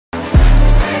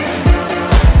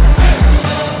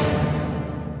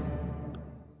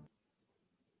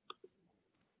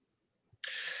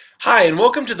Hi, and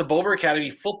welcome to the Boulder Academy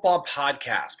Football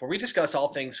Podcast, where we discuss all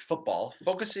things football,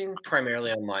 focusing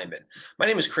primarily on linemen. My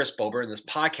name is Chris Bober, and this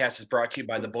podcast is brought to you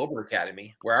by the Boulder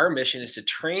Academy, where our mission is to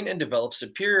train and develop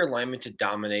superior linemen to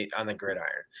dominate on the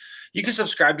gridiron. You can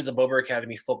subscribe to the Boulder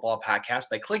Academy Football Podcast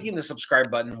by clicking the subscribe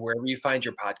button wherever you find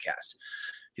your podcast.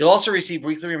 You'll also receive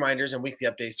weekly reminders and weekly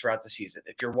updates throughout the season.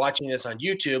 If you're watching this on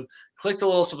YouTube, click the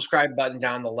little subscribe button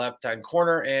down the left-hand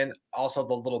corner and also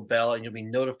the little bell, and you'll be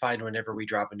notified whenever we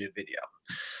drop a new video.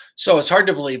 So it's hard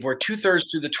to believe we're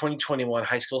two-thirds through the 2021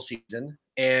 high school season,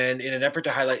 and in an effort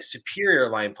to highlight superior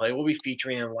line play, we'll be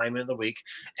featuring an Lineman of the Week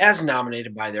as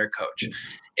nominated by their coach.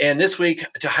 And this week,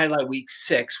 to highlight week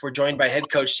 6, we're joined by head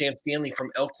coach Sam Stanley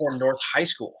from Elkhorn North High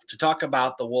School to talk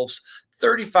about the Wolves'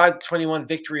 35-21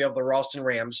 victory of the Ralston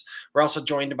Rams. We're also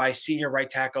joined by senior right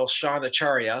tackle Shan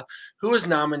Acharya, who is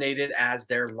nominated as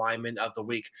their Lineman of the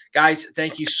Week. Guys,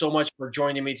 thank you so much for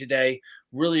joining me today.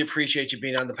 Really appreciate you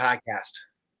being on the podcast.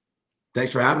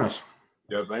 Thanks for having us.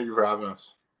 Yeah, thank you for having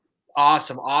us.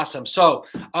 Awesome. So,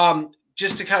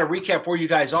 just to kind of recap where you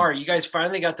guys are, you guys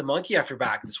finally got the monkey off your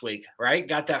back this week, right?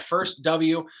 Got that first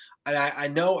W. And I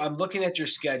know I'm looking at your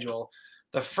schedule.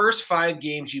 The first 5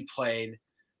 games you played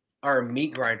are a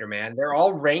meat grinder, man. They're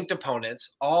all ranked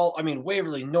opponents.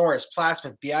 Waverly, Norris,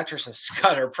 Plattsmouth, Beatrice, and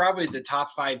Scudder, probably the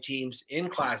top 5 teams in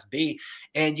Class B.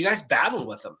 And you guys battled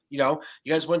with them. You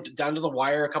guys went down to the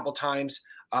wire a couple times.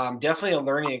 Definitely a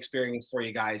learning experience for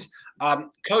you guys.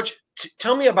 Coach,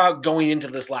 tell me about going into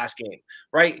this last game,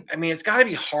 right? I mean, it's got to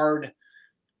be hard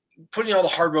putting all the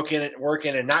hard work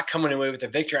in and not coming away with a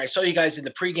victory. I saw you guys in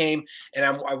the pregame, and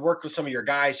I worked with some of your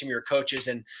guys, some of your coaches,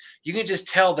 and you can just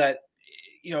tell that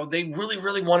they really,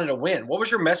 really wanted to win. What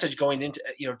was your message going into,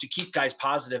 to keep guys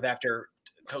positive after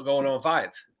going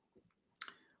 0-5?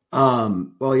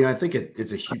 Well, I think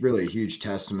it's really a huge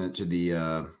testament to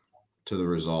the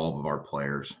resolve of our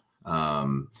players.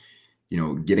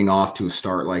 Getting off to a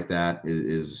start like that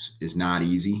is not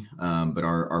easy, but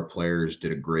our players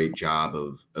did a great job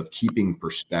of keeping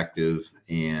perspective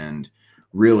and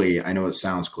really, I know it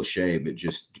sounds cliche, but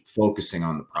just focusing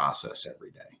on the process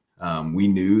every day. We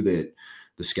knew that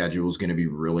the schedule was going to be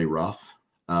really rough,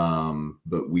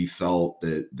 but we felt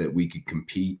that we could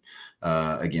compete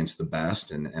against the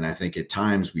best, and I think at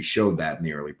times we showed that in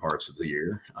the early parts of the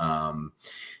year.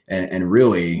 And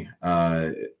really,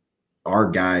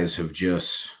 our guys have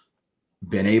just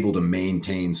been able to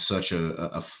maintain such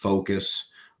a focus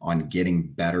on getting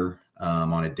better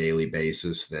on a daily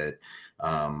basis that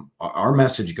our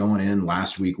message going in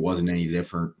last week wasn't any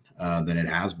different than it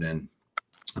has been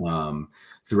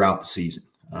throughout the season.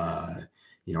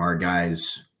 Our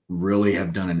guys really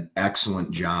have done an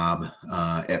excellent job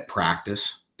at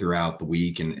practice throughout the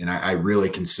week. And I really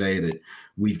can say that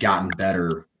we've gotten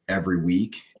better every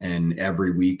week, and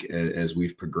every week as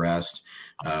we've progressed,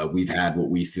 we've had what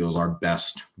we feel is our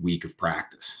best week of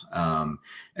practice.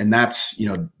 And that's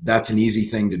an easy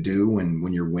thing to do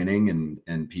when you're winning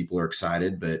and people are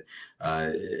excited, but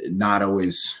not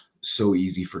always so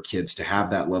easy for kids to have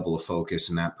that level of focus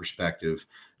and that perspective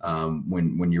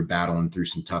when you're battling through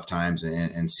some tough times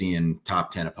and seeing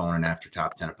top 10 opponent after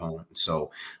top 10 opponent.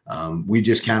 So we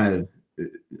just kind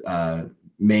of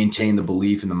maintain the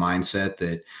belief and the mindset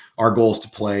that our goal is to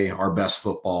play our best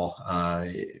football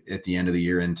at the end of the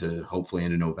year hopefully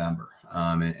into November.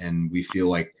 And we feel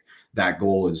like that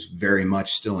goal is very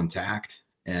much still intact.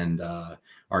 And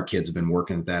our kids have been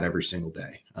working at that every single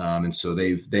day. And so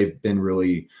they've been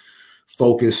really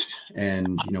focused.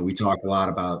 And, we talk a lot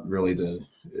about really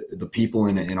the people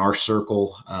in our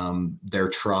circle, their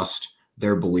trust,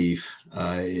 their belief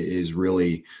is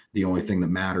really the only thing that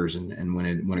matters. And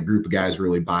when a group of guys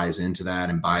really buys into that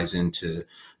and buys into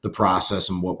the process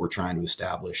and what we're trying to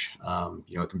establish,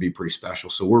 it can be pretty special.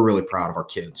 So we're really proud of our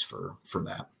kids for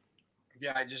that.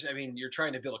 Yeah, you're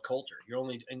trying to build a culture. You're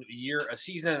only a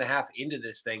season and a half into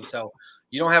this thing, so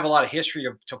you don't have a lot of history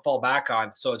to fall back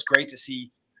on. So it's great to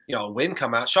see, a win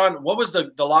come out. Sean, what was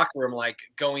the locker room like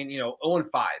going,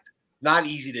 0-5? Not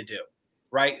easy to do,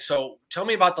 right? So tell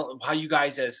me about how you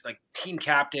guys as like team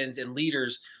captains and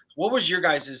leaders, what was your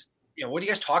guys's, what do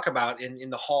you guys talk about in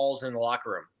the halls and the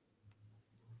locker room?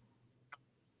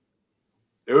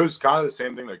 It was kind of the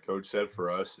same thing that Coach said for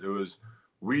us.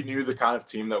 We knew the kind of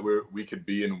team that we could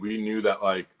be, and we knew that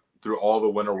like through all the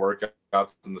winter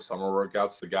workouts and the summer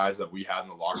workouts, the guys that we had in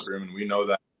the locker room, and we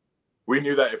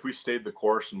knew that if we stayed the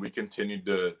course and we continued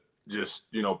to just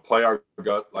play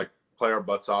our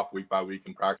butts off week by week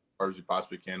and practice as hard as we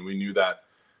possibly can, we knew that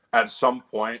at some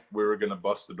point we were going to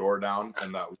bust the door down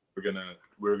and that we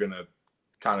were going to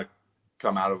kind of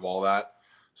come out of all that.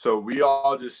 So we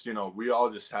all just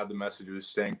had the message of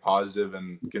staying positive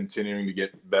and continuing to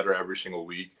get better every single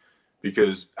week,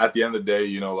 because at the end of the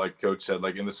day, like Coach said,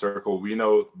 like in the circle, we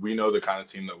know the kind of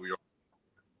team that we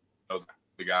are,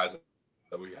 the guys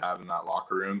that we have in that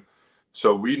locker room.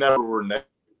 So we never were negative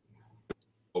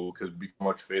because we put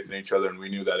much faith in each other, and we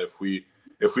knew that if we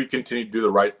continue to do the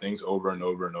right things over and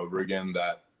over and over again,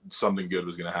 that something good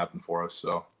was going to happen for us.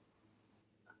 So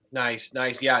Nice.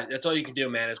 Yeah, that's all you can do,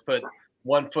 man, is put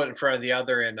one foot in front of the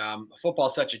other. And football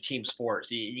is such a team sport,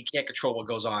 so you can't control what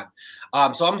goes on.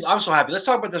 So I'm so happy. Let's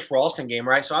talk about this Ralston game,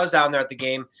 right? So I was down there at the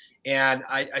game, and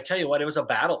I tell you what, it was a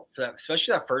battle for that,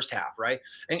 especially that first half, right?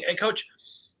 And Coach,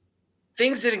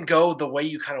 things didn't go the way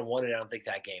you kind of wanted, I don't think,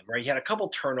 that game, right? You had a couple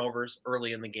turnovers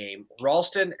early in the game.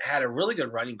 Ralston had a really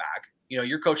good running back.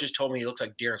 Your coaches told me he looks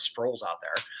like Darren Sproles out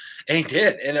there, and he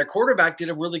did. And their quarterback did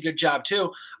a really good job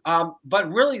too. But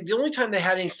really, the only time they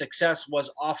had any success was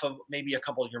off of maybe a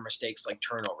couple of your mistakes, like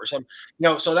turnovers.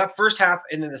 So that first half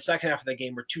and then the second half of the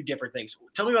game were two different things.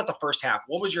 Tell me about the first half.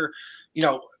 What was your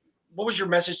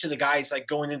message to the guys, like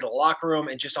going into the locker room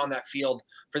and just on that field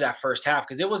for that first half?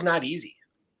 Because it was not easy.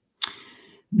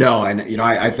 No, and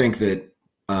I think that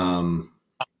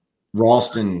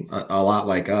Ralston, a lot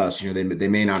like us, they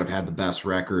may not have had the best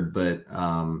record, but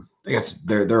I guess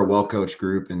they're a well-coached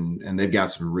group, and they've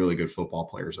got some really good football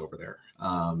players over there.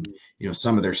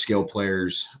 Some of their skill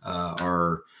players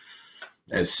are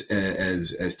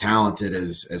as talented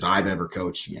as I've ever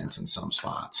coached against in some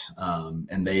spots,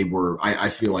 and I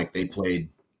feel like they played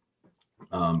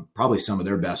probably some of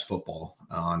their best football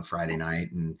on Friday night.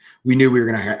 And we knew we were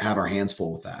going to have our hands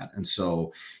full with that. And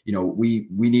so, we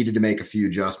needed to make a few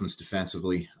adjustments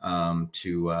defensively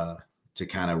to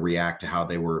kind of react to how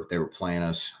they were playing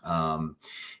us.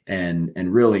 And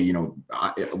really,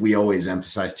 we always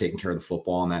emphasize taking care of the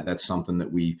football, and that's something that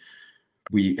we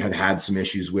have had some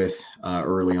issues with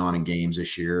early on in games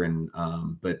this year. And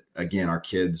but again, our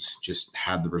kids just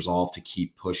had the resolve to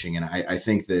keep pushing. And I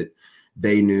think that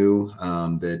they knew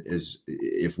that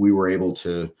if we were able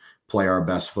to play our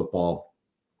best football,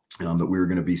 that we were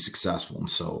going to be successful. And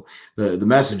so the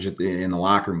message in the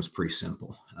locker room was pretty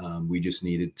simple. We just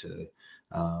needed to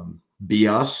be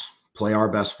us, play our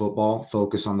best football,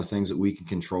 focus on the things that we can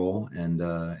control,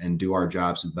 and do our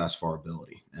jobs to the best of our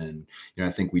ability. And I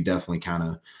think we definitely kind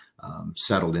of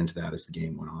settled into that as the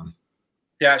game went on.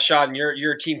 Yeah, Shan,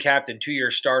 you're a team captain,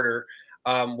 2-year starter.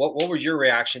 What was your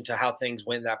reaction to how things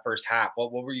went that first half?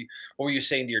 What were you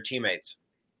saying to your teammates?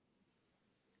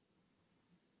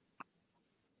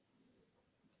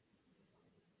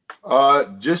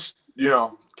 Just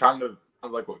kind of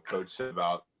like what Coach said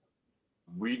about,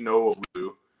 we know what we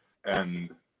do,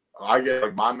 and I get,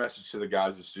 like, my message to the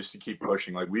guys is just to keep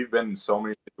pushing. Like, we've been in so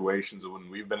many situations, and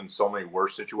we've been in so many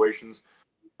worse situations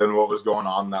than what was going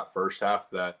on in that first half,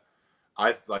 that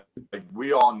I like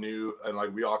we all knew, and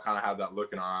like we all kind of had that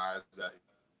look in our eyes that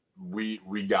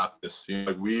we got this.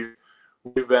 Like we've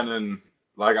been in,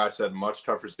 like I said, much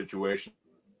tougher situations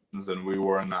than we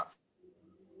were in that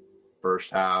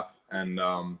first half, and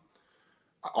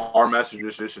our message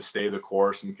is just to stay the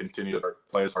course and continue to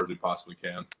play as hard as we possibly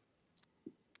can.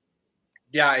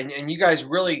 Yeah, and you guys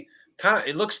really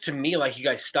it looks to me like you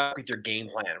guys stuck with your game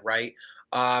plan, right?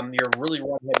 You're a really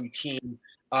run-heavy team.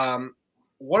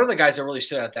 One of the guys that really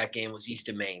stood out that game was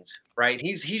Easton Maines, right?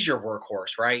 He's your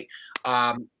workhorse, right?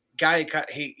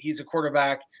 He's a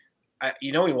quarterback.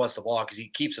 He wants the ball because he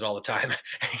keeps it all the time,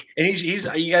 and he's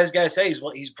you guys gotta say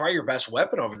he's probably your best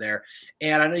weapon over there.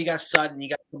 And I know you got Sutton, you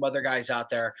got some other guys out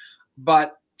there,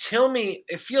 but tell me,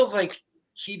 it feels like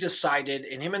he decided,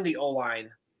 and him and the O-line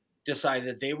decided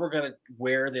that they were going to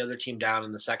wear the other team down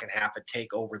in the second half and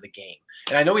take over the game.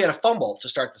 And I know he had a fumble to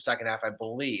start the second half, I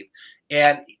believe.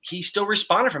 And he still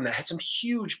responded from that, had some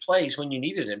huge plays when you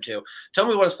needed him to. Tell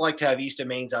me what it's like to have Easton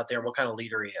Maines out there and what kind of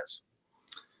leader he is.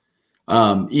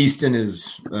 Easton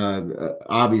is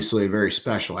obviously a very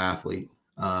special athlete.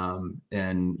 And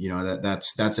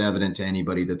that's evident to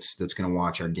anybody that's going to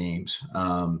watch our games.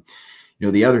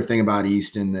 The other thing about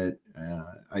Easton that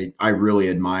I really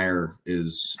admire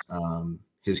is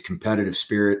his competitive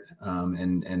spirit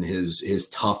and his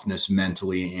toughness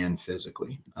mentally and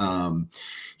physically.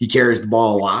 He carries the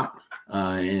ball a lot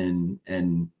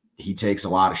and he takes a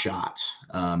lot of shots,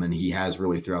 and he has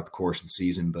really throughout the course of the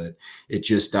season, but it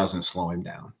just doesn't slow him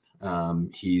down.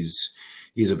 He's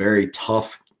a very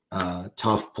tough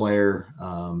player,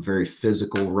 very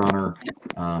physical runner,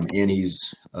 and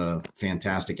he's a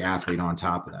fantastic athlete on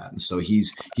top of that. And so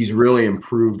he's really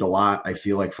improved a lot, I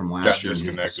feel like, from last year.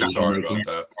 Sorry about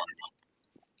that.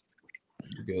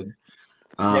 You're good.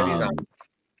 Yeah, he's on.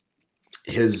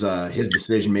 his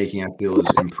decision making, I feel,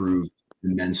 has improved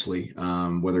immensely.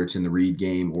 Whether it's in the read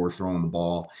game or throwing the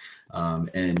ball,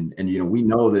 and we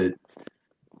know that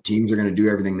teams are going to do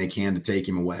everything they can to take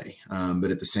him away.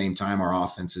 But at the same time, our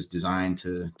offense is designed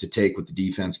to take what the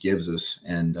defense gives us,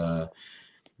 and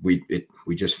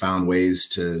we just found ways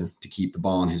to keep the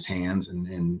ball in his hands,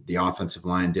 and the offensive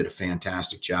line did a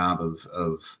fantastic job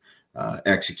of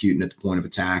executing at the point of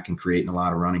attack and creating a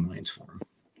lot of running lanes for him.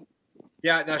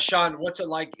 Yeah. Now, Shan, what's it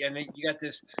like? And you got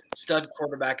this stud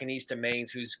quarterback in Easton Maines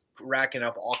who's racking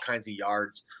up all kinds of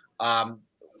yards. I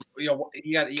know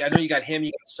you got him,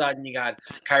 you got Sutton, you got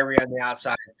Kyrie on the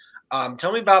outside.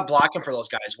 Tell me about blocking for those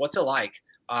guys. What's it like?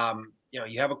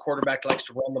 You have a quarterback that likes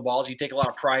to run the balls. You take a lot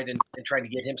of pride in trying to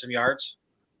get him some yards.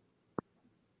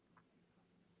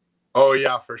 Oh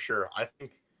yeah, for sure.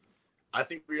 I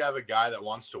think we have a guy that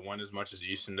wants to win as much as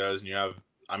Easton does,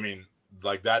 and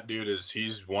like that dude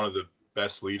he's one of the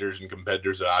best leaders and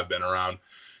competitors that I've been around.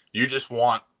 You just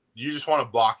want to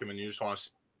block him, and you just want to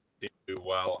see him do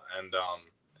well.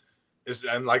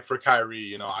 And like for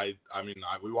Kyrie,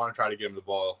 we want to try to get him the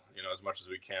ball, as much as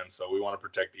we can. So we want to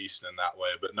protect Easton in that way.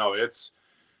 But no, it's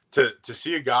to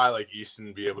see a guy like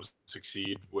Easton be able to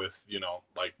succeed with,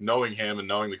 like knowing him and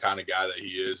knowing the kind of guy that he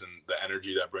is and the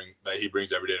energy that he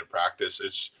brings every day to practice.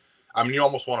 You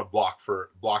almost want to block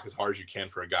as hard as you can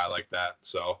for a guy like that.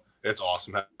 So it's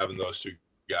awesome having those two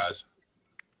guys.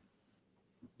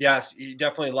 Yes, you're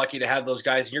definitely lucky to have those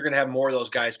guys. You're going to have more of those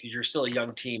guys because you're still a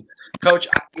young team. Coach,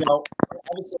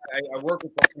 obviously I work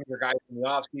with some of your guys in the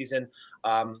offseason.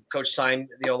 Coach Sine,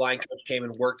 the O-line coach, came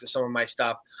and worked with some of my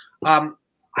stuff.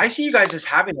 I see you guys as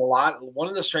having one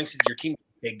of the strengths of your team,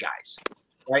 big guys,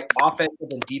 right? Offensive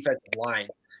and defensive line.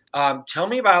 Tell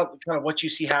me about kind of what you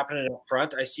see happening up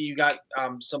front. I see you got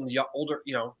some older,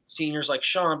 seniors like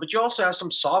Shan, but you also have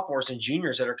some sophomores and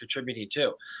juniors that are contributing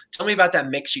too. Tell me about that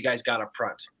mix you guys got up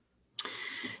front.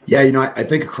 Yeah, I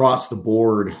think across the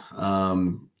board,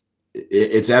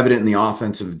 it's evident in the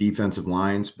offensive, defensive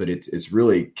lines, but it's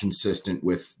really consistent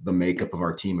with the makeup of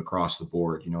our team across the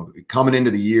board. Coming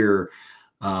into the year,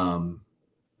 I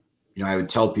would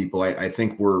tell people I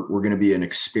think we're going to be an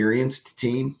experienced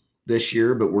team this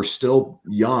year, but we're still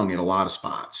young at a lot of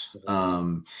spots.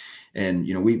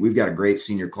 We've got a great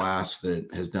senior class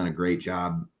that has done a great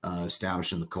job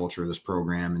establishing the culture of this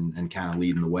program and kind of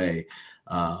leading the way.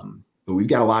 But we've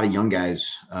got a lot of young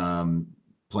guys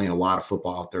playing a lot of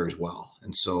football out there as well.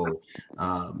 And so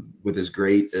with as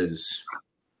great as,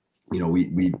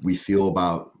 we feel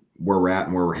about where we're at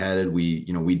and where we're headed,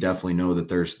 we definitely know that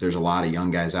there's a lot of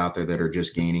young guys out there that are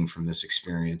just gaining from this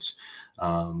experience,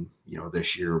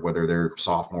 this year, whether they're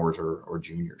sophomores or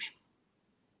juniors.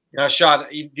 Now, Sean,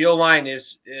 the O-line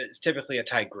is typically a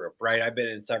tight group, right? I've been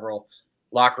in several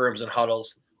locker rooms and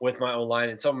huddles with my O-line,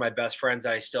 and some of my best friends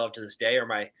that I still have to this day are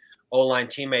my O-line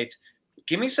teammates.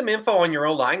 Give me some info on your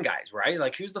O-line guys, right?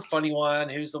 Like, who's the funny one?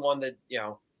 Who's the one that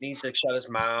needs to shut his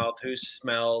mouth? Who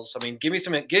smells? Give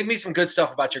me some good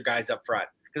stuff about your guys up front,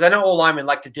 because I know O-linemen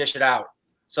like to dish it out.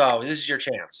 So this is your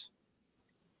chance.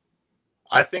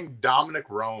 I think Dominic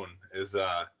Rohn is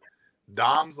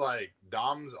Dom's the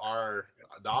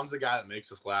guy that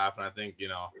makes us laugh, and I think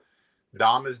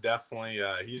Dom is definitely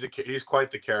he's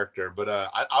quite the character. But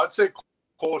I would say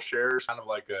Cole Scherer is kind of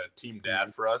like a team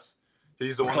dad for us.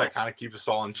 He's the one that kind of keeps us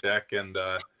all in check and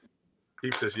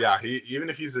keeps us. Yeah, even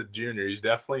if he's a junior,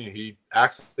 he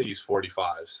acts like he's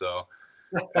 45. So,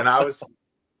 and I would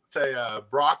say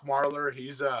Brock Marler.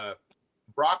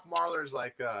 Brock Marler is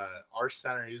like our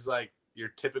center. He's like your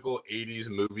typical 80s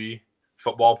movie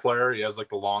football player. He has like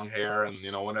the long hair and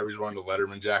whenever he's wearing the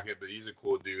Letterman jacket, but he's a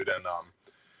cool dude.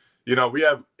 And we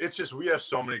have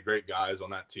so many great guys on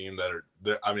that team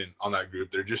on that group.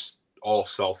 They're just all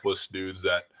selfless dudes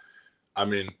that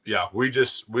we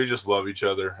just love each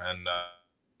other, and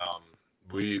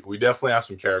we definitely have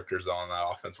some characters on that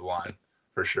offensive line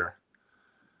for sure.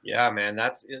 Yeah, man,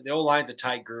 the old line's a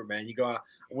tight group, man. You go out,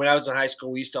 when I was in high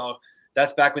school,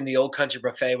 that's back when the old country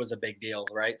buffet was a big deal,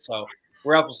 right? So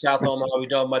we're up in South Omaha, we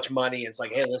don't have much money. It's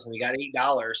like, hey, listen, we got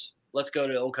 $8. Let's go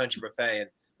to the old country buffet, and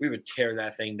we would tear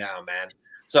that thing down, man.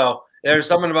 So there's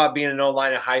something about being an old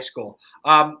line in high school.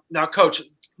 Now, Coach,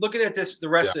 looking at the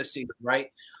rest of this season, right?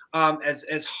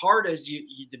 As hard as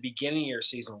the beginning of your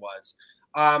season was,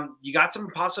 you got some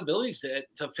possibilities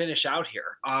to finish out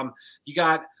here. You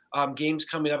got games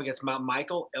coming up against Mount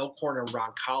Michael, Elkhorn, and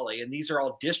Roncalli, and these are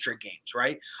all district games,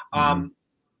 right? Mm-hmm.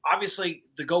 Obviously,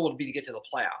 the goal would be to get to the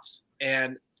playoffs.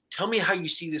 And tell me how you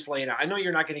see this laying out. I know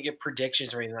you're not going to give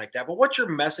predictions or anything like that, but what's your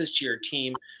message to your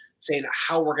team saying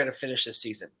how we're going to finish this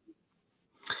season?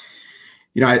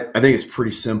 I think it's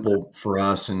pretty simple for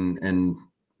us and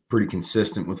pretty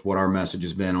consistent with what our message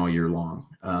has been all year long.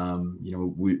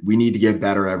 We need to get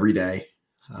better every day,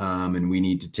 and we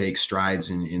need to take strides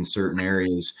in certain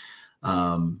areas.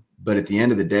 But at the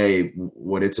end of the day,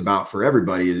 what it's about for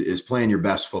everybody is playing your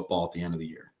best football at the end of the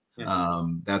year.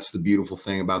 That's the beautiful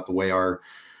thing about the way our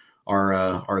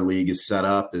league is set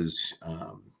up is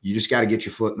you just got to get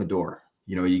your foot in the door.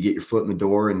 You get your foot in the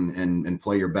door and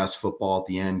play your best football at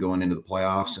the end going into the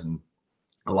playoffs, and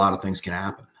a lot of things can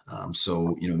happen.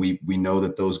 So we know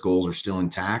that those goals are still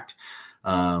intact.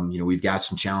 We've got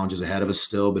some challenges ahead of us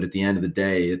still, but at the end of the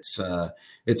day, it's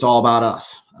all about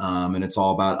us, and it's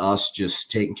all about us just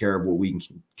taking care of what we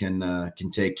can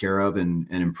take care of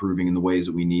and improving in the ways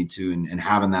that we need to, and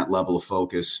having that level of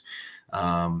focus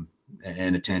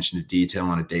and attention to detail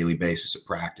on a daily basis at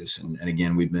practice. And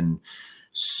again, we've been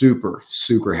super,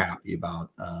 super happy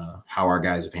about how our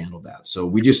guys have handled that. So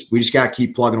we just got to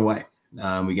keep plugging away.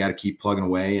 We got to keep plugging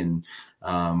away, and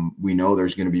we know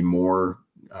there's going to be more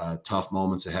tough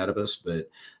moments ahead of us. But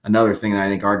another thing that I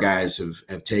think our guys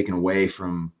have taken away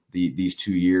from these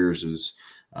 2 years is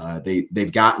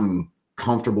they've gotten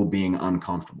comfortable being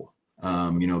uncomfortable.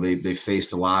 They've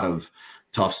faced a lot of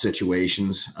tough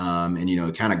situations. And,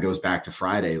 it kind of goes back to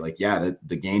Friday. Like, yeah,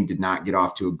 the game did not get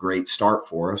off to a great start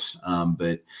for us.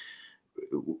 But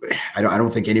I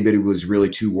don't think anybody was really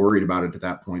too worried about it at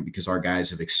that point, because our guys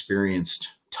have experienced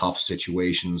tough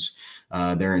situations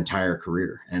their entire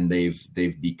career, and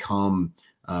they've become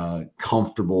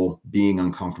comfortable being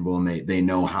uncomfortable, and they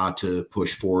know how to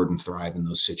push forward and thrive in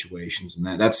those situations.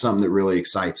 And that's something that really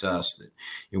excites us,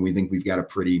 that we think we've got a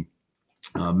pretty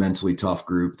mentally tough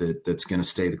group that's going to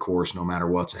stay the course no matter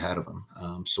what's ahead of them.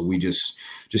 So we just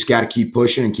got to keep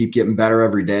pushing and keep getting better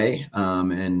every day,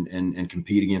 and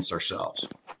compete against ourselves.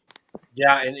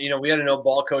 Yeah, and we had an old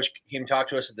ball coach came talk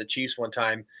to us at the Chiefs one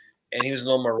time, and he was an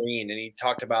old Marine, and he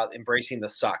talked about embracing the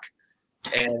suck.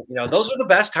 And those are the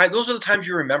best times. Those are the times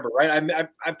you remember, right?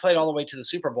 I played all the way to the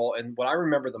Super Bowl, and what I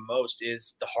remember the most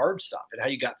is the hard stuff and how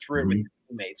you got through it with your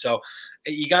teammates. So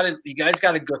you guys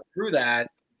got to go through that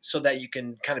so that you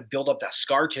can kind of build up that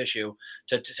scar tissue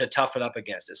to toughen up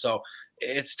against it. So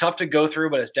it's tough to go through,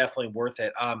 but it's definitely worth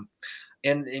it.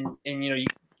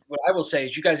 What I will say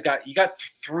is you got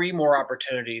 3 more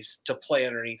opportunities to play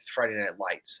underneath Friday Night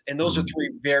Lights, and those are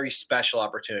 3 very special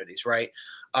opportunities, right?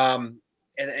 And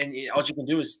all you can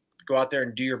do is go out there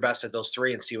and do your best at those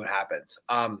 3 and see what happens.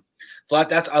 So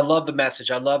that's I love the message.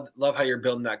 I love how you're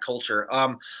building that culture.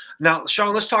 Now,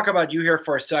 Shan, let's talk about you here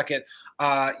for a second.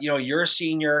 You're a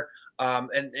senior,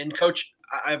 and coach.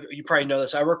 You probably know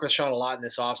this. I work with Shan a lot in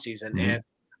this offseason, and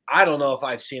I don't know if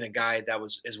I've seen a guy that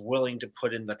is willing to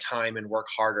put in the time and work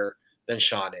harder than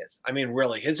Shan is. I mean,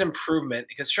 really, his improvement,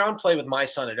 because Shan played with my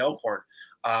son at Elkhorn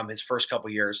his first couple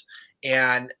years,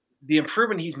 and the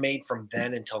improvement he's made from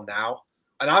then until now,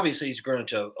 and obviously he's grown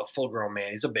into a full-grown man.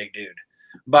 He's a big dude,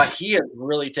 but he has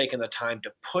really taken the time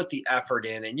to put the effort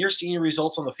in, and you're seeing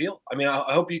results on the field. I mean,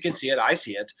 I hope you can see it. I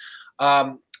see it.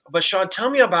 But Shan,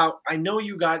 tell me about. I know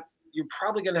you're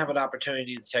probably going to have an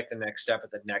opportunity to take the next step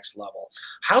at the next level.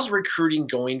 How's recruiting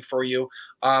going for you?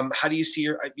 How do you see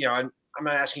I'm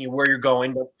not asking you where you're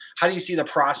going, but how do you see the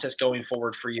process going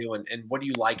forward for you, and what do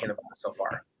you like about it so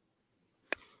far?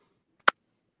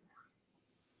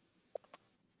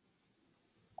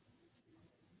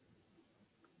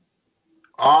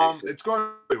 It's going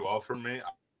really well for me.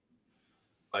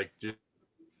 Like, just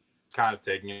kind of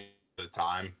taking it at a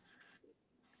time.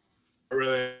 I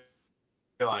really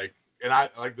and I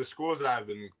like the schools that I've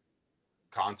been in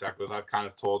contact with. I've kind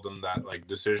of told them that, like,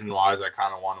 decision wise, I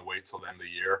kind of want to wait till the end of the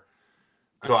year,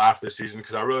 until after the season,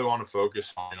 because I really want to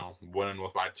focus on winning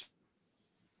with my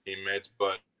teammates.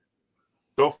 But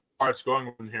so far, it's going.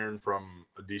 I've been hearing from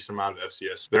a decent amount of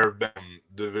FCS. There have been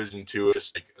Division II,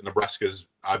 just like Nebraska's.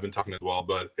 I've been talking as well,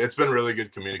 but it's been really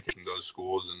good communication with those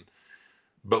schools.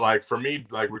 But like for me,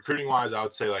 like recruiting wise, I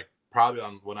would say like probably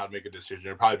when I'd make a decision,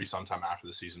 it'd probably be sometime after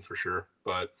the season for sure.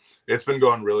 But it's been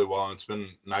going really well, and it's been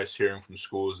nice hearing from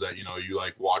schools that you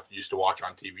like used to watch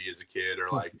on TV as a kid, or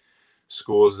like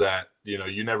schools that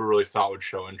you never really thought would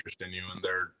show interest in you, and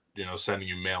they're sending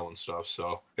you mail and stuff.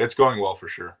 So it's going well for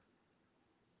sure.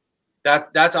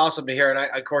 That's awesome to hear. And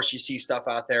of course, you see stuff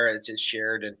out there, and it's just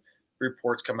shared, and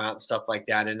reports come out and stuff like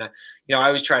that. And I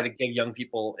always try to give young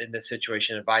people in this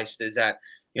situation advice is that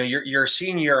you're a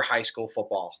senior year of high school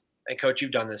football, and coach,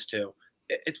 you've done this too.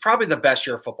 It's probably the best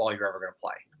year of football you're ever going to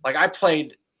play. Like, I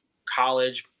played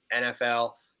college,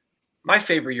 NFL. My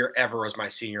favorite year ever was my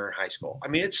senior in high school. I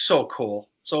mean, it's so cool.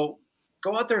 So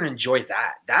go out there and enjoy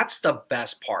that. That's the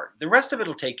best part. The rest of it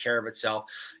will take care of itself.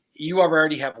 you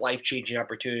already have life-changing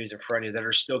opportunities in front of you that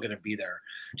are still going to be there.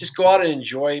 Just go out and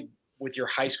enjoy with your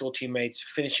high school teammates,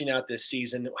 finishing out this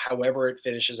season, however it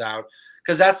finishes out,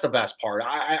 because that's the best part.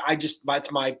 I just,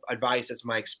 that's my advice. That's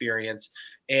my experience.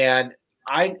 And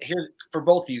I here for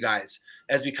both of you guys,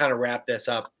 as we kind of wrap this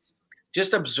up,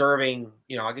 just observing,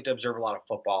 I get to observe a lot of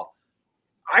football.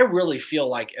 I really feel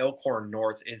like Elkhorn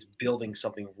North is building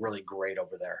something really great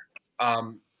over there.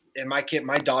 And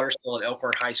my daughter's still at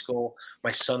Elkhorn High School.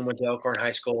 My son went to Elkhorn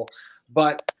High School,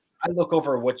 but I look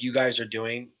over what you guys are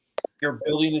doing. You're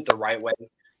building it the right way.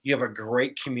 You have a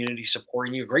great community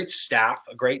supporting you, a great staff,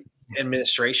 a great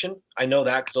administration. I know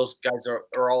that because those guys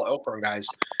are all Elkhorn guys,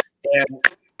 and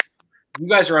you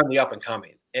guys are on the up and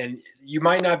coming. And you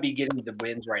might not be getting the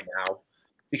wins right now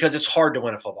because it's hard to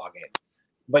win a football game,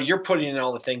 but you're putting in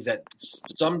all the things that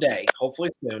someday, hopefully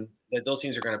soon, that those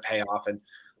things are going to pay off. And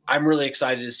I'm really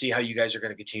excited to see how you guys are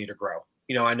going to continue to grow.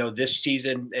 I know this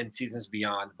season and seasons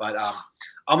beyond, but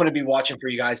I'm going to be watching for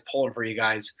you guys, pulling for you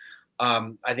guys.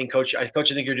 I think, Coach, I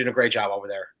think you're doing a great job over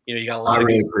there. You got a lot. I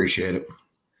really appreciate it.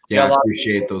 Yeah, I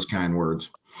appreciate those kind words.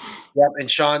 Yep, and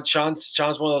Shan's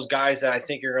one of those guys that I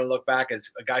think you're going to look back as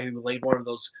a guy who laid one of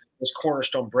those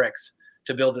cornerstone bricks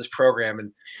to build this program.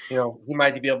 And he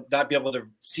might not be able to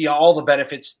see all the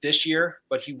benefits this year,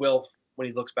 but he will when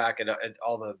he looks back at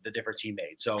all the difference he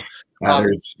made. So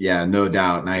there's no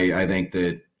doubt, and I think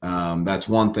that that's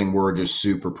one thing we're just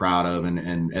super proud of,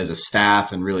 and as a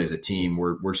staff and really as a team,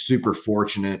 we're super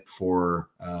fortunate for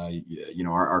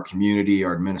our community,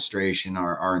 our administration,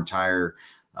 our entire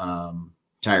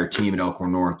team at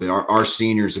Elkhorn North. But our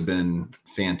seniors have been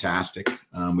fantastic.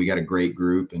 We got a great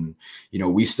group, and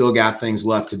we still got things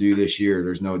left to do this year.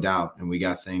 There's no doubt, and we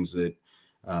got things that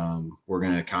we're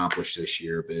going to accomplish this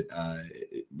year. But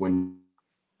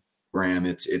Graham,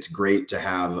 it's great to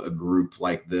have a group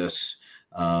like this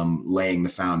laying the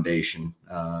foundation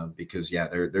because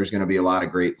there's going to be a lot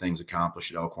of great things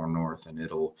accomplished at Elkhorn North, and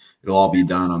it'll all be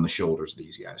done on the shoulders of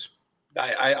these guys.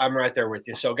 I'm right there with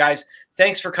you. So, guys,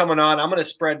 thanks for coming on. I'm going to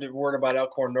spread the word about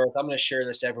Elkhorn North. I'm going to share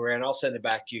this everywhere, and I'll send it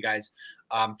back to you guys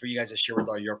for you guys to share with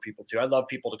all your people, too. I love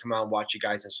people to come out and watch you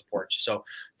guys and support you. So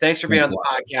thanks for being on the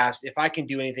podcast. If I can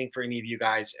do anything for any of you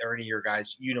guys or any of your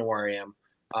guys, you know where I am.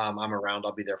 I'm around.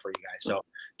 I'll be there for you guys. So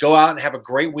go out and have a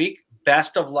great week.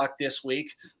 Best of luck this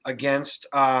week against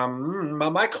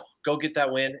Michael. Go get that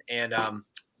win, and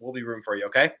we'll be rooting for you,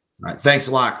 okay? All right. Thanks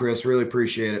a lot, Chris. Really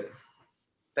appreciate it.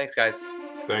 Thanks, guys.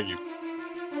 Thank you.